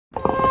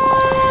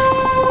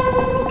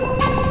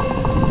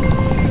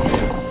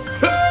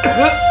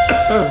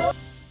Estamos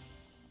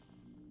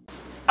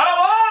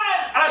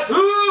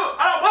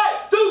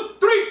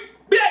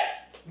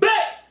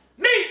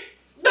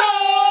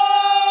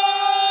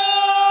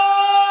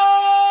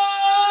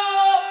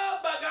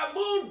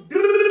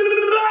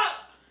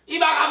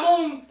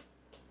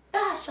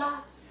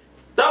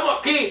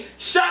aquí,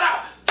 shout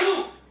out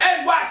to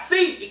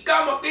NYC. Y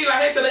estamos aquí la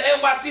gente de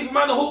NYC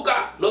fumando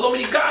hookah. Los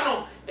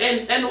dominicanos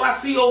en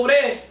NYC over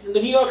there in the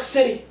New York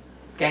City.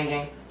 Gang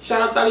gang.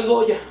 Shout out Tali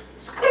Goya.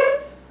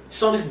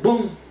 Sonic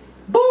boom.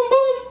 Boom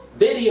boom.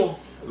 Video.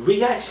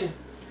 Reaction.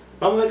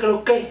 Vamos a ver qué es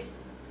lo que.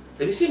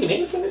 Is he singing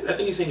English on this? I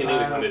think he's singing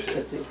English on this shit.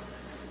 Let's see.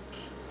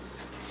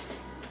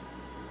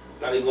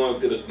 Tali going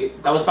to the...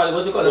 That was probably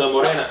what you call it. To the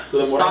Morena. To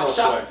the Morena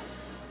swag.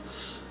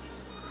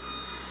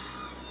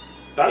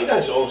 Tali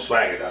got his own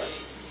swagger, Tali.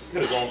 He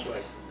got his own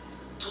swagger.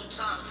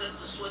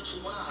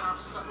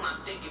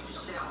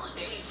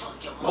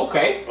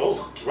 Okay.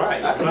 Oh,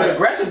 right. That's a bit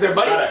aggressive there,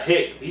 buddy. Not a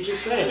hit. He's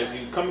just saying, if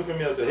you coming from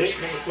me as a hit,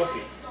 nigga, fuck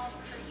you.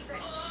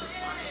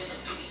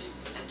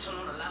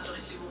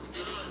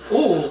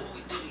 Ooh.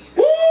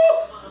 Woo!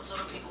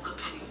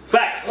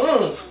 Facts.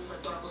 Oh,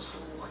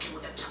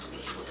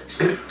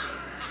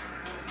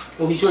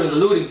 he's showing the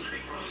looting.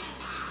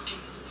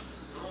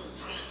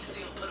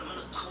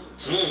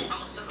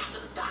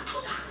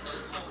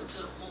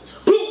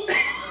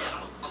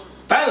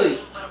 Finally.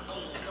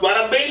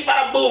 Bada bing,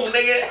 bada boom,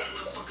 nigga.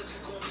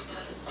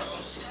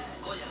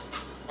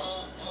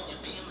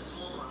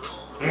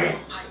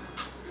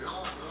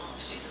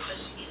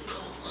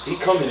 He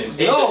coming in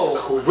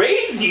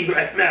crazy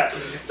right now.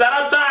 Shout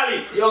out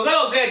Tali. Yo,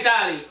 go get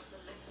Tali.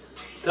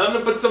 Tell him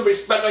to put some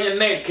respect on your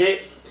name,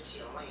 kid.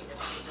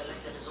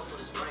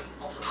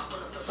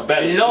 A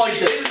Bentley. Norte.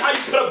 This is how you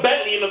put a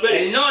Bentley in the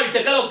video. El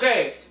norte, ¿qué lo que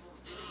es?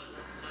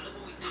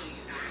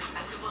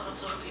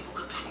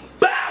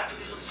 Bow.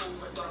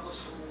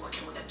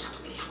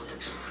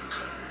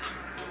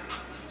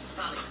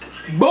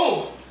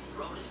 Boom.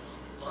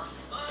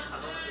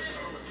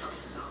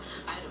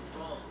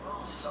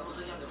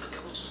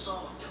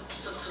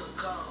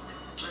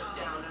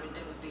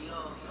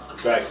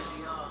 Facts.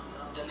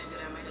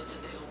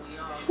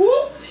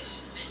 Woo.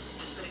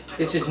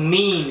 This is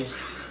mean.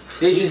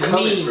 This is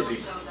mean.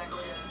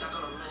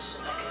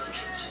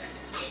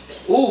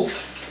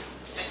 Oof.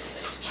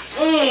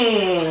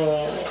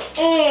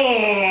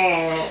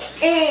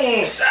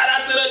 Shout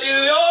out to the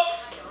New York.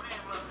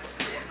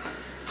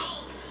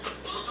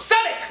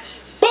 Sonic.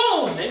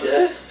 Boom.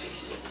 Nigga.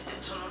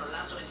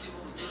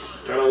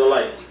 Turn on the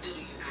light.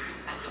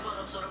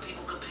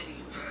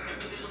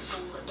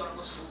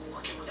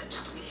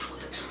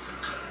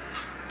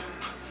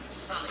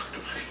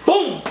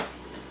 Boom.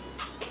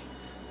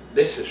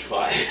 This is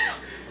fire.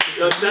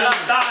 Yo, shout out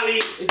Tali.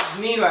 This is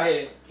mean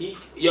right here.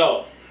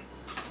 Yo.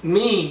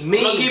 Mean. I'm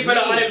gonna keep it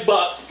 $100.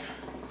 Es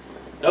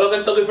lo que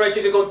el Kentucky Fried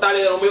Chicken con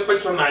Tali de lo mío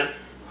personal.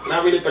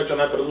 No really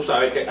personal, pero tú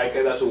sabes que hay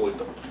que dar su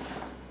vuelto.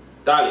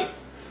 Tali.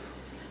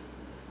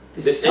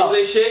 This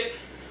English shit.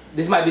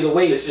 This might be the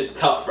wave. This shit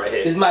tough right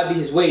here. This might be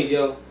his wave,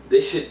 yo.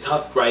 This shit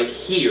tough right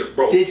here,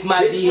 bro. This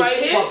might be right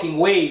his here, fucking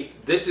wave.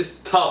 This is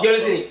tough. Yo,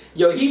 listen,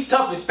 yo, he's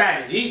tough in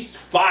Spanish. He's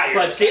fire.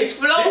 But this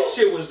flow, this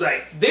shit was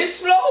like,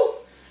 this flow,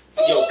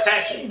 yo,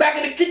 catch me. Back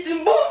in the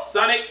kitchen, boom.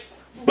 Sonic,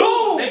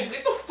 Boom. Nigga,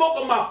 get the fuck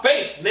on my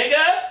face,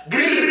 nigga.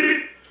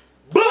 Grrr.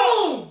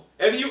 Boom.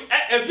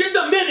 If you're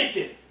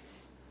Dominican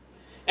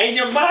and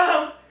your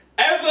mom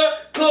ever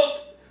cooked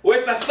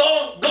with a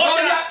song,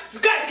 Goya,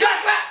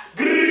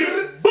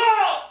 grrr,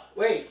 boom.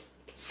 Wait,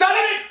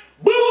 Sonic,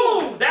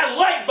 boom. That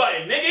like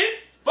button, nigga.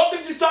 Fuck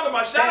is you talking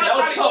about? Shout out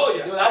Tali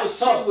Goya. Yo, that was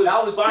tough.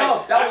 That was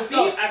tough. That was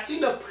tough. I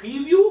seen the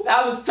preview.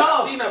 That was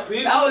tough. I seen a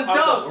preview. That was on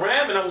tough. the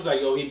gram, and I was like,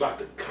 yo, he about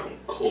to come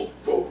cold,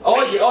 bro.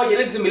 Oh yeah.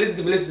 Listen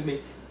to me.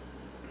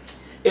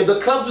 If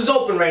the clubs was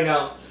open right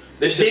now,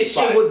 this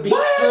shit would be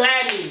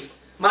slamming.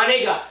 My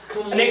nigga,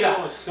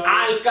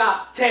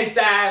 Alca, 10th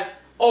Ave,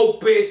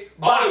 Opus,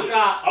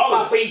 Baca,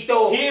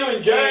 Papito, here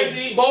in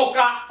Jersey,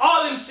 Boca,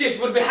 all them shits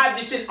would have had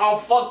this shit on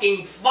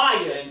fucking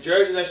fire. In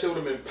Jersey, that shit would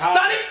have been powerful.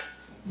 Sonic,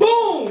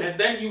 boom! And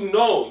then you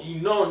know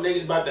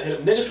niggas about to hit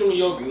him. Niggas from New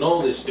York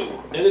know this dude.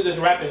 Niggas that's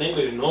rapping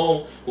English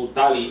know who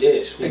Tali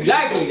is, who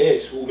exactly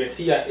is, who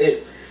Messia is.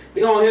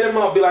 They gonna hit him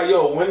up, be like,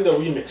 yo, when the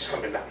remix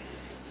coming down?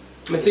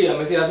 Messia,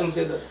 that's what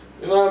Messia does.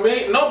 You know what I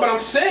mean? No, but I'm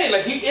saying,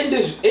 like, he in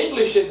this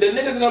English shit, the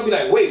niggas gonna be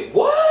like, wait,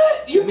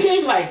 what? You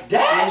came like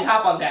that? Let me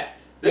hop on that.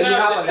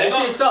 That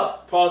shit's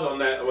tough. Pause on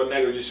that. What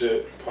nigga just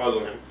said, pause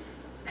on him.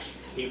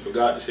 He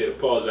forgot to say the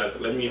pause after.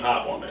 Let me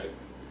hop on that.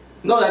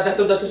 No, that's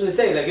what they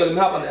say. Like, yo, let me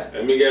hop on that.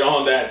 Let me get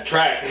on that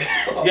track.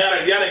 You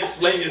gotta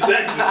explain your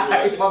sentence,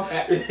 bro. My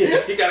bad.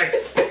 You gotta.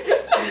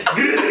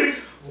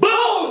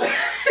 Boom!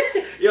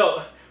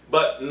 Yo,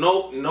 but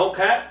no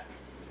cap,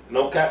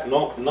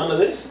 none of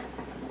this.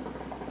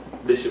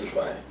 This shit was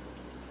fire.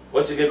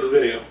 What'd you get the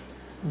video?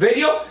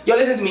 Video? Yo,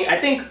 listen to me. I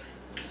think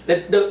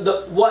that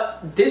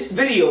what this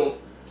video,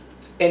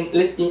 and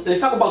let's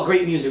talk about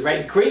great music,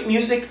 right? Great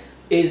music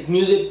is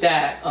music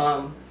that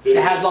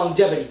that has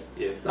longevity.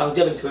 Yeah.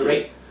 Longevity to it,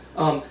 right?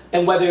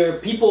 And whether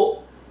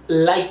people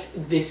like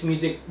this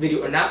music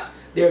video or not,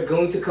 they're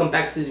going to come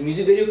back to this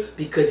music video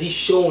because he's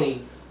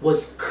showing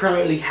what's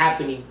currently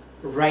happening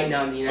right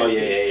now in the United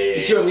States.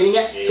 You see what I'm getting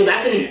at? So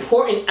that's an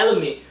important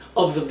element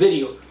of the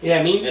video. You know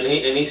what I mean?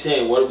 And he's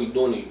saying, what are we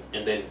doing to you?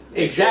 And then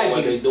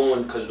what they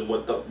doing because of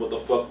what the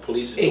fuck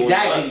police is doing to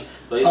us.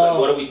 So he's like,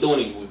 what are we doing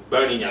to you? We're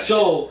burning your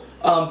shit.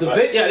 The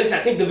video, yeah, listen,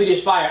 I think the video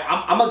is fire.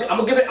 I'm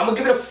gonna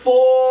give it a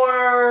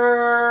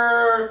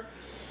 4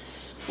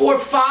 or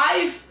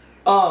 5.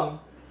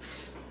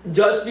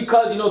 Just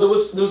because, you know, there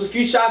was a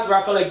few shots where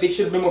I felt like they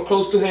should have been more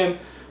close to him.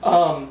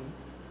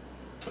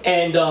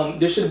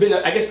 There should have been,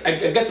 I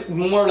guess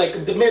more like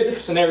maybe a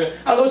different scenario.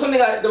 There was something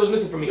that was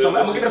missing for me, so I'm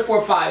gonna give it a 4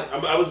 or 5.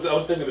 I was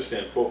thinking the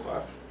same, 4 or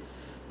 5.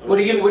 What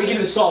do you give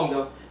the song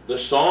though? The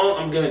song,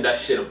 I'm giving that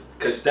shit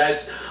because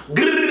that's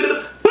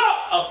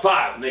a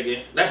 5,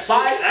 nigga. That's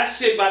 5. That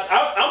shit.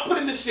 I'm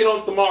putting this shit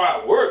on tomorrow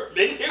at work,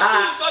 nigga.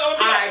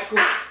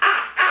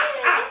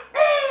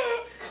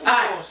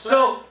 Alright,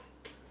 so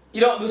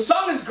you know the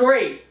song is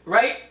great,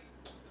 right?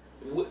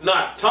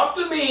 Nah, talk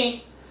to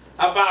me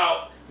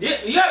about.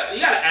 You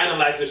gotta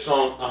analyze this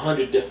song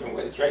 100 different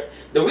ways, right?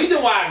 The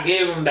reason why I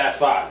gave him that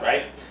 5,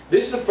 right?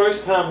 This is the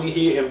first time we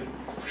hear him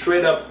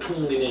straight up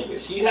clean in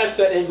English. He has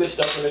said English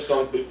stuff in his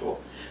songs before,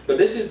 but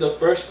this is the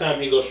first time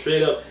he goes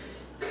straight up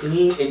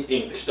clean in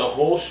English. The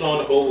whole song,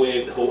 the whole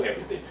wave, the whole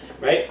everything,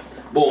 right?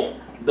 Boom.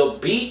 The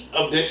beat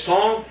of this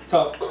song,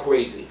 tough,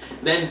 crazy.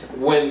 Then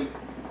when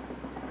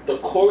the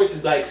chorus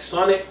is like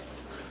Sonic,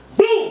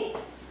 boom,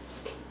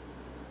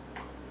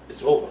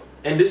 it's over.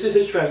 And this is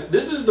his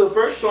This is the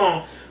first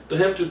song to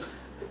him to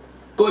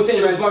go into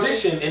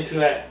transition into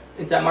that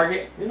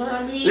market. You know what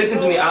I mean? Listen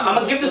to me. I'm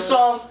gonna give the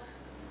song.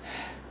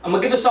 I'm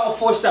gonna give the song a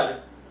 4-7.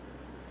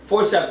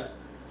 4-7.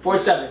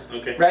 4-7.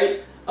 Okay.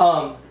 Right?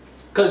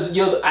 Because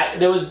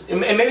there was, and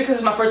maybe because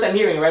it's my first time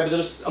hearing it, right? But there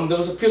was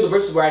a few of the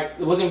verses where I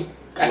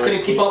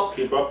couldn't keep up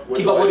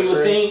what he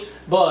was saying.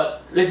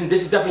 But listen,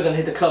 this is definitely gonna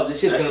hit the club. This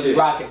shit's gonna be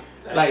rocking.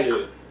 Like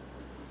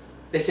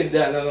this shit.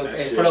 No.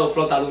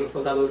 Flota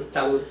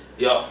duro.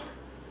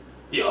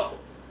 Yo.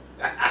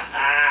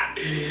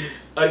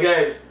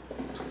 Again,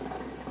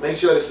 make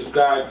sure to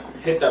subscribe,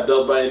 hit that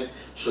bell button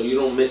so you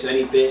don't miss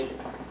anything.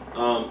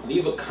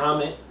 Leave a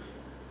comment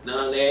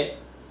down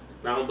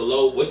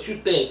below what you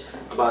think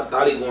about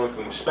Tali going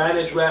from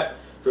Spanish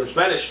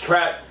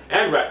trap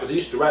and rap, because he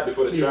used to rap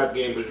before the trap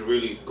game was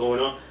really going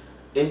on,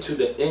 into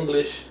the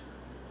English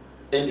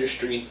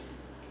industry,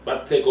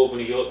 about to take over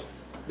New York.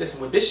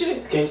 Listen, with this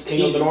shit,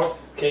 King of the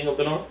North. King of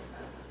the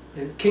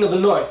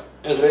North.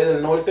 El Rey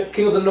del Norte.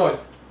 King of the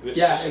North.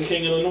 Yeah.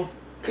 King of the North.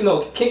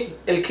 No,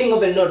 el King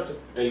of el Norte.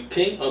 El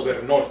King of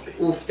el Norte.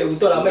 Uf, te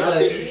gustó la mezcla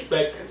de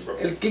disrespect, bro.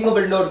 El King of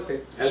el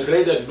Norte. El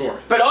Rey del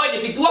North. Pero oye,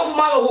 si tú has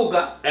fumado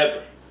hookah.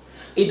 Ever.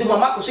 Y tu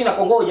mamá cocina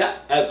con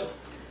Goya. Ever.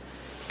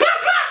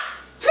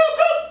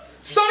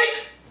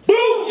 Sonic.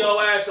 Boom!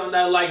 Your ass on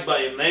that like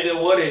button,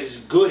 nigga. What is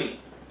goody?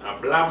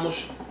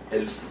 Hablamos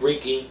el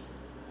freaking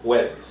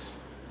jueves.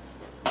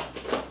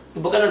 ¿Y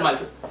por qué no el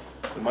martes?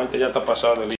 El martes ya está pasado de